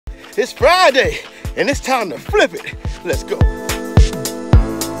It's Friday, and it's time to flip it. Let's go.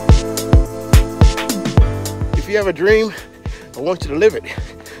 If you have a dream, I want you to live it,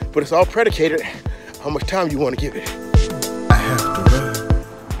 but it's all predicated on how much time you want to give it. I have to run.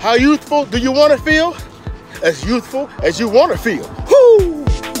 How youthful do you want to feel? As youthful as you want to feel. Woo!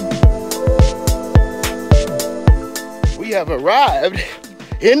 We have arrived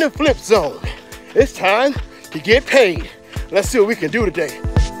in the flip zone. It's time to get paid. Let's see what we can do today.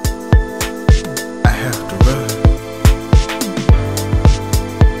 I have to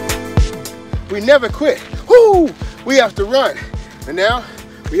run. We never quit. Woo! We have to run. And now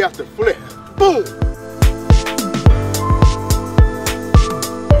we have to flip. Boom!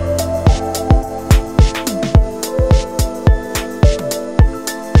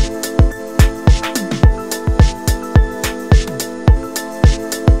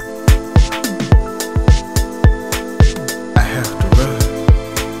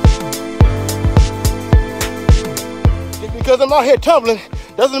 Because I'm out here tumbling,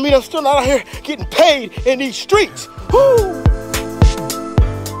 doesn't mean I'm still not out here getting paid in these streets. Woo!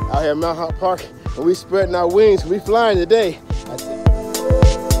 Out here at Mount Hart Park, and we spreading our wings, we flying today.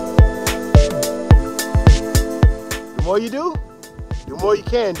 The more you do, the more you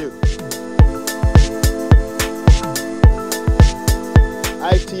can do.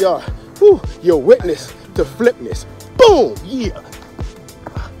 IFTR, woo, your witness to flipness. Boom, yeah.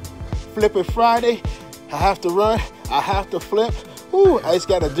 Flip it Friday, I have to run. I have to flip. Ooh, I just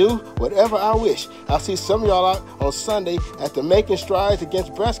gotta do whatever I wish. I'll see some of y'all out on Sunday at the Making Strides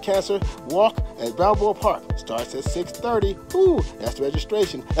Against Breast Cancer walk at Balboa Park. Starts at 6:30. Ooh, that's the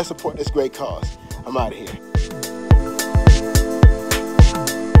registration. Let's support this great cause. I'm out of here.